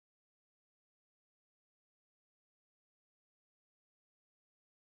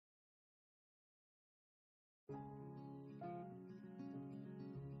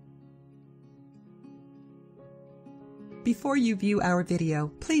Before you view our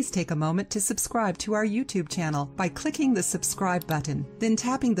video, please take a moment to subscribe to our YouTube channel by clicking the subscribe button, then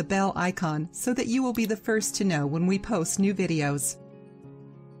tapping the bell icon so that you will be the first to know when we post new videos.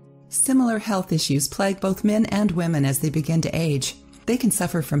 Similar health issues plague both men and women as they begin to age. They can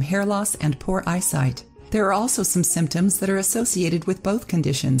suffer from hair loss and poor eyesight. There are also some symptoms that are associated with both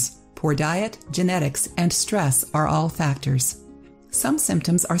conditions. Poor diet, genetics, and stress are all factors. Some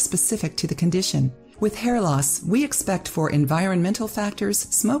symptoms are specific to the condition. With hair loss, we expect for environmental factors,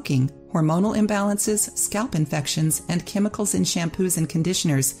 smoking, hormonal imbalances, scalp infections, and chemicals in shampoos and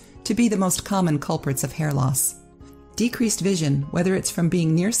conditioners to be the most common culprits of hair loss. Decreased vision, whether it's from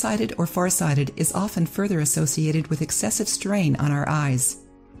being nearsighted or farsighted, is often further associated with excessive strain on our eyes.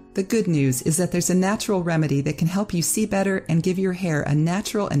 The good news is that there's a natural remedy that can help you see better and give your hair a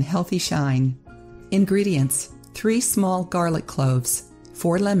natural and healthy shine. Ingredients: 3 small garlic cloves,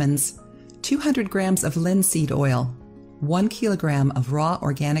 4 lemons, 200 grams of linseed oil, 1 kilogram of raw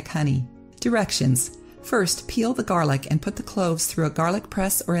organic honey. Directions: first, peel the garlic and put the cloves through a garlic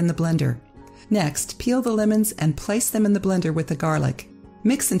press or in the blender. Next, peel the lemons and place them in the blender with the garlic.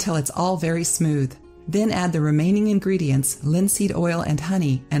 Mix until it's all very smooth. Then add the remaining ingredients, linseed oil and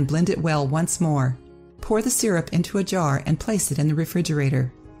honey, and blend it well once more. Pour the syrup into a jar and place it in the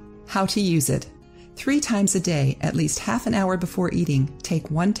refrigerator. How to use it: 3 times a day, at least half an hour before eating, take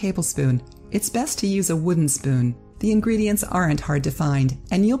 1 tablespoon. It's best to use a wooden spoon. The ingredients aren't hard to find,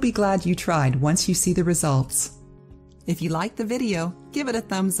 and you'll be glad you tried once you see the results. If you liked the video, give it a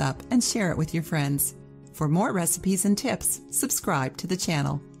thumbs up and share it with your friends. For more recipes and tips, subscribe to the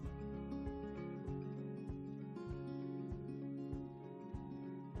channel.